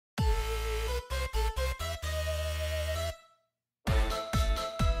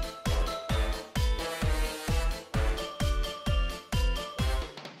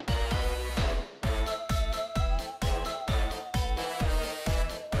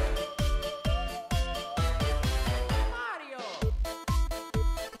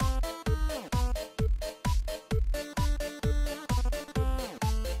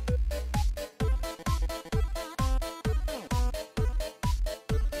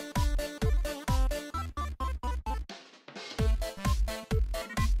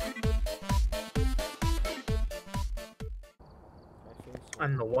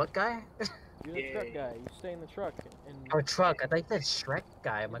I'm the what guy? You're the truck guy. You stay in the truck and. Oh, truck. I think that's Shrek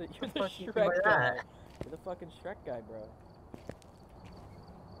guy. I'm like, You're what the the fuck you mean Shrek by guy. that? You're the fucking Shrek guy, bro.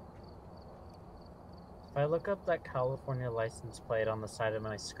 If I look up that California license plate on the side of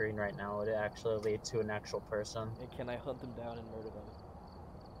my screen right now, would it actually lead to an actual person? And can I hunt them down and murder them?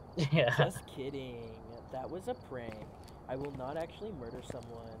 Yeah. Just kidding. That was a prank. I will not actually murder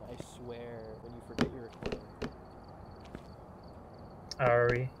someone, I swear, when you forget you're recording.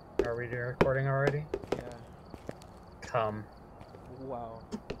 Are we recording already? Yeah. Come. Wow.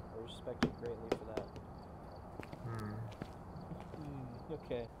 I respect you greatly for that.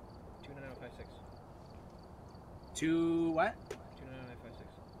 Okay. 29956. Two what? 29956.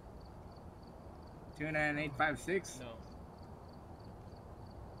 29856? No.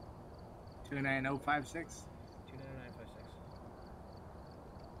 29056? 29956.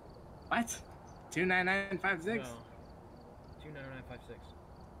 What? 29956? No. 29956.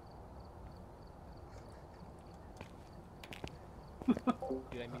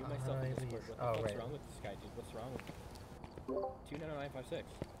 Dude, I muted myself in Discord. What's wrong with this guy, dude? What's wrong with him? 29956.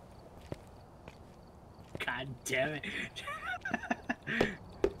 God damn it.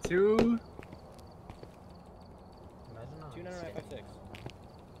 2. 29956.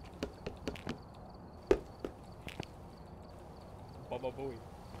 Baba Booey.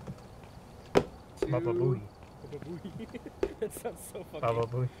 Baba Booey. Baba Booey. That sounds so fucking. Baba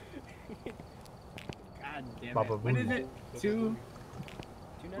Booey. God damn Baba it. What is Booey. it? 2.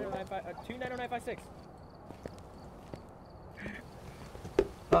 29956.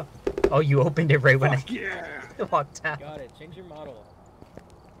 Oh, you opened it right when I Yeah. walked out. Got it. Change your model.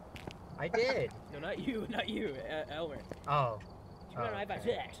 I did. No, not you. Not you. Elmer. Oh.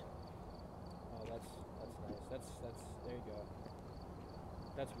 29956. Oh, that's nice. That's there you go.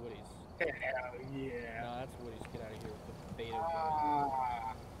 That's Woody's. Hell yeah. No, that's Woody's. Get out of here with the beta.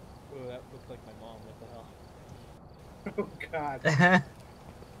 Ah. Oh, that looked like my mom. What the hell? Oh god.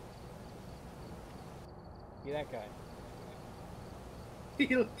 Be that guy.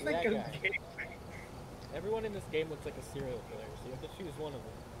 He looks Be like that a guy. gay. Everyone in this game looks like a serial killer, so you have to choose one of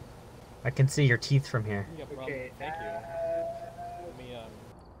them. I can see your teeth from here. Yeah, problem. Okay. Thank you. Let me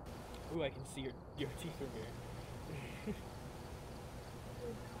Ooh, I can see your teeth from here.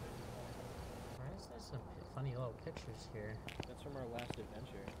 Why is there some funny little pictures here? That's from our last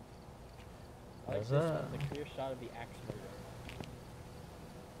adventure. I like Is this that? one, the clear shot of the axe murder.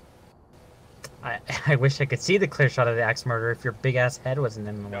 I wish I could see the clear shot of the axe murder if your big ass head wasn't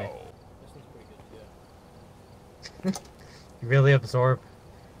in the way. This one's pretty good, too. You really absorb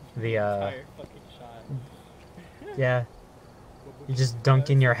the Entire fucking shot. yeah. You just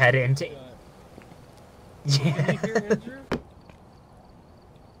dunking your head into. Yeah.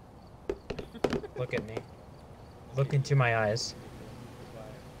 Look at me. Look into my eyes.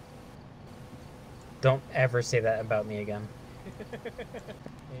 Don't ever say that about me again.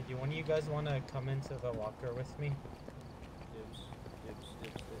 Hey, do one of you guys want to come into the locker with me? Dibs.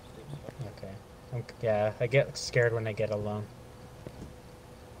 Okay. Yeah, I get scared when I get alone.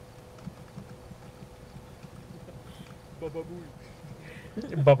 Baba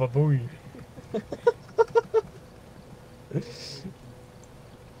Booey. Baba Booey.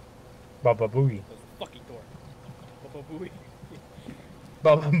 Baba Booey. Close the fucking door. Baba Booey.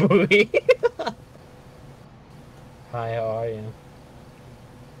 Baba Booey. Hi, how are you?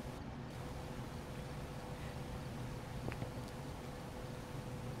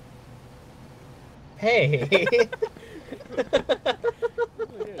 Hey!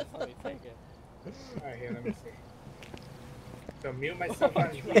 Alright, here, let me see. So mute myself on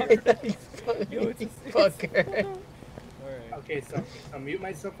here. You fucker. Alright. Okay, so mute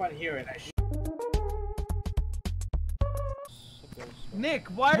myself on here and I Nick,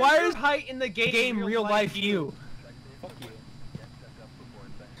 why is height in the game real life you? Fuck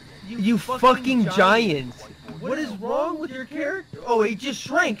you. You fucking giant. What is wrong with your character? Oh, he just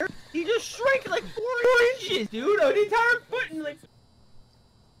shrank. He just shrank like 4 inches, dude. An entire foot and like.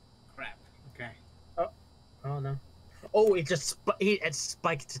 crap. Okay. Oh no. Oh, it just it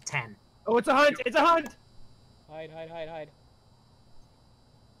spiked to 10. Oh, it's a hunt. It's a hunt. Hide.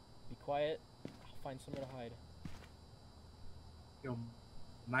 Be quiet. I'll find somewhere to hide. Yo,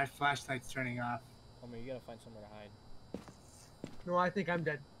 my flashlight's turning off. Homer, you gotta find somewhere to hide. No, I think I'm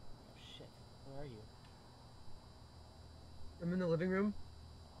dead. Oh shit. Where are you? I'm in the living room.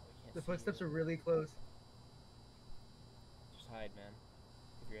 Oh, we can't The see footsteps you. are really close. Just hide, man.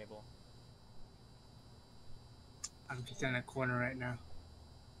 If you're able. I'm just in a corner right now.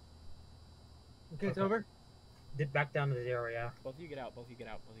 Okay, it's over. Did back down to 0, yeah. Both of you get out.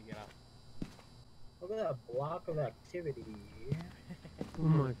 Look at that block of activity. Oh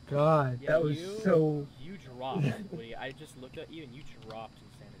my god, Yeah, that was so. You dropped, Woody. I just looked at you and you dropped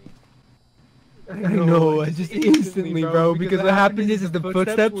insanity. I know, just instantly, bro. Because what happened is the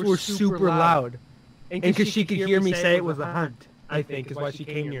footsteps were super loud, and because she could hear me say it was a hunt, I think is why she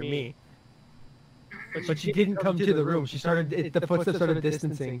came near me. But she didn't come to the room. She started. The footsteps started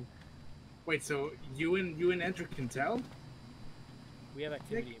distancing. Wait, so you and Andrew can tell? We have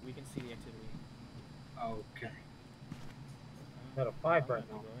activity. We can see the activity. Okay. Got a 5 I'm right gonna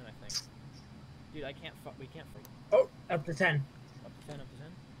now. go in, I think. Dude, I can't. We can't fight. Oh, up to 10. Up to 10. Up to 10.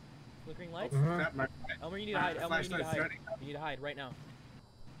 Flickering lights. That might- Elmer, you need to hide. Elmer, you need to flashlight's hide. starting. You need to hide right now.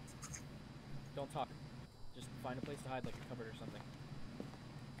 Don't talk. Just find a place to hide, like a cupboard or something.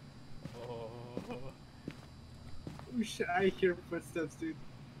 Oh. Oh shit, I hear footsteps, dude.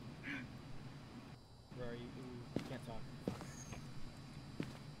 Where are you? Ooh, you can't talk.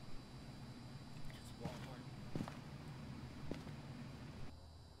 It's Walmart.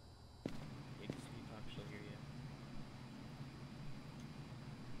 Maybe if you talk, she'll hear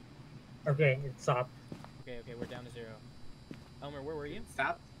you. Okay, it stopped. Okay, we're down to 0. Elmer, where were you?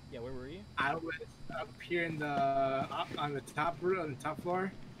 Stop. Yeah, where were you? I was up here in the on the top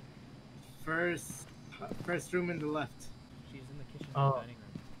floor. First room in the left. She's in the kitchen Oh. or dining room.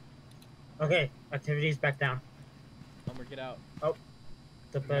 Okay, activity's back down. Elmer, get out.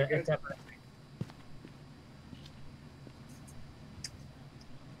 It's up.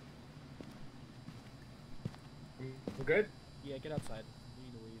 We're good? Yeah, get outside. You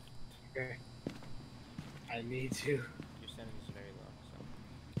need to leave. Okay. I need to. Your sanity is very low,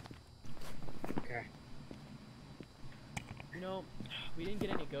 so. Okay. You know, we didn't get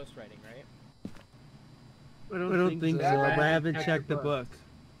any ghostwriting, right? I don't think so. I I haven't checked checked the the book. book.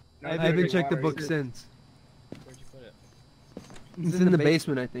 No, I haven't drinking checked the water book either. since. Where'd you put it? It's in the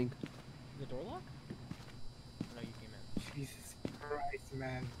basement, I think. The door lock? Oh, no, you came in. Jesus Christ,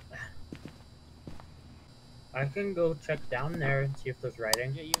 man. I can go check down there and see if there's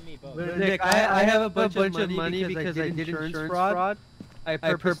writing. Yeah, you and me both. Nick, I have a bunch of money because I did insurance fraud. I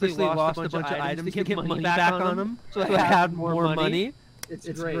purposely lost a bunch of items to get money back on them, so I had more money. It's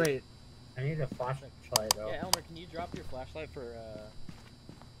great. I need a flashlight though. Yeah, Elmer, can you drop your flashlight for,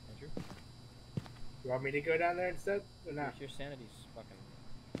 Andrew? You want me to go down there instead? Or not? Your sanity's fucking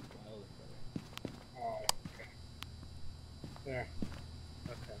wild, brother. Oh, okay. There.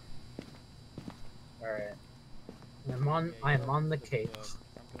 Okay. Alright. I'm on the case.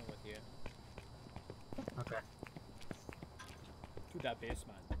 I'm going with you. Okay. To that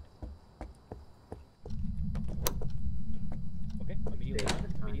basement. Okay, immediately on.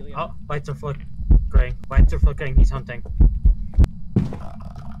 Immediately on. Oh, lights are flickering. Lights are flickering. He's hunting.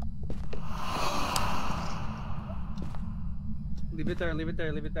 Leave it there, leave it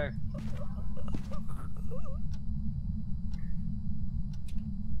there, leave it there.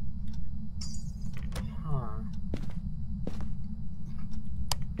 Huh.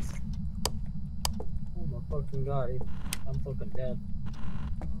 Oh my fucking god. I'm fucking dead.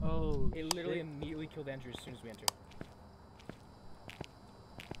 Oh, It literally immediately killed Andrew as soon as we entered.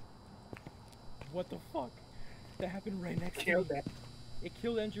 What the fuck? That happened right next to me. It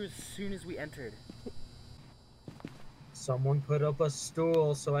killed Andrew as soon as we entered. Someone put up a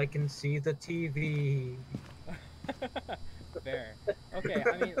stool so I can see the TV. Fair. Okay,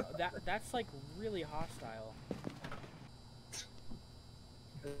 I mean that's like really hostile.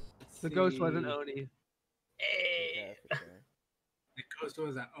 the ghost wasn't Oni. Hey. Yeah, for sure. The ghost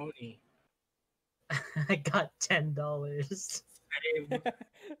was an Oni. I got $10.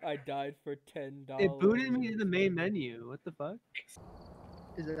 I died for $10. It booted me to the main menu. What the fuck?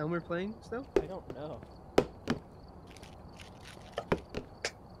 Is it Elmer playing still? I don't know.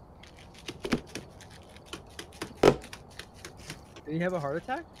 Did he have a heart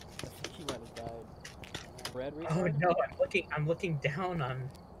attack? I think he might have died. Red Oh retard? no, I'm looking down on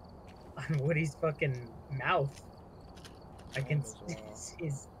Woody's fucking mouth. I can Mine as well.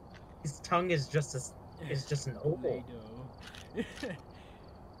 see his tongue is just an oval. Play-Doh.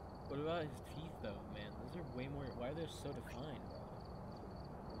 What about his teeth though, man? Those are way more. Why are they so defined, bro?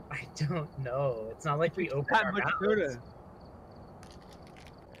 I don't know. It's not like we opened That our much mouths. soda. Fair,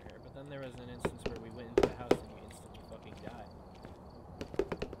 but then there was an instance where we went into the house and you instantly fucking died.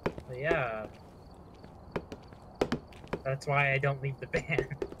 But yeah. That's why I don't leave the band.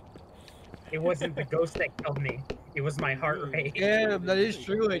 It wasn't the ghost that killed me. It was my heart rate. Yeah, that is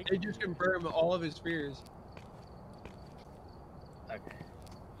true. It did just confirm all of his fears. Okay.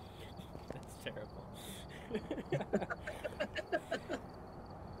 That's terrible.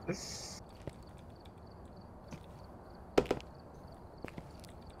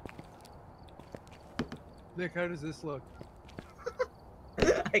 Nick, how does this look?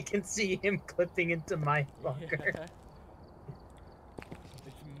 I can see him clipping into my locker. Yeah.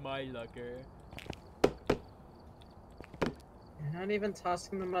 It's my locker. You're not even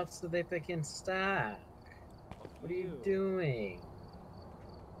tossing them up so they can stack. What are you doing?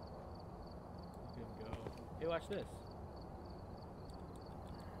 Good go. Hey, watch this.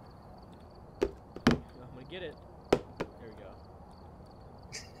 I'm gonna get it. There we go.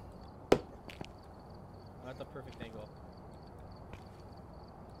 I'm at the perfect angle.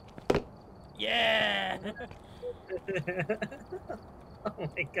 Yeah! Oh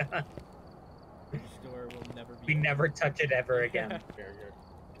my god. This door will never be. We never touch it ever again. Very good.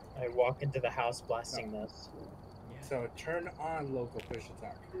 I walk into the house blasting this. Yeah. So turn on local push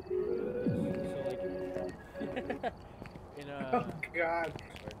attack. So like in Oh god.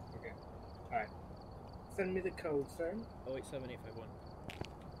 Okay. Alright. Send me the code, sir. 087851.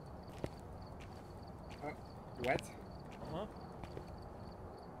 What? Uh-huh.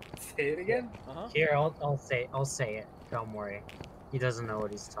 Say it again? Uh-huh. Here, I'll say it. Don't worry. He doesn't know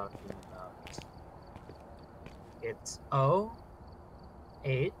what he's talking about. It's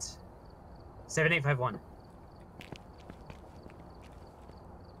 087851.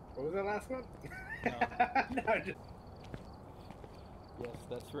 What was that last one? No, just... Yes,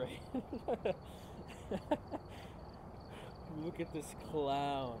 that's right. Look at this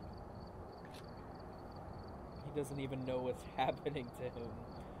clown. He doesn't even know what's happening to him.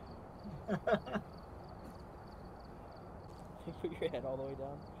 Put your head all the way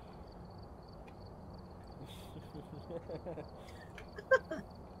down.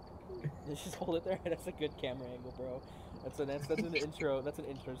 Just hold it there. That's a good camera angle, bro. That's an intro. That's an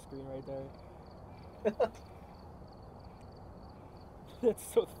intro screen right there.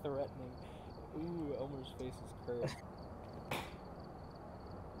 That's so threatening. Ooh, Elmer's face is curved.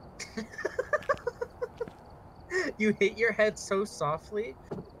 You hit your head so softly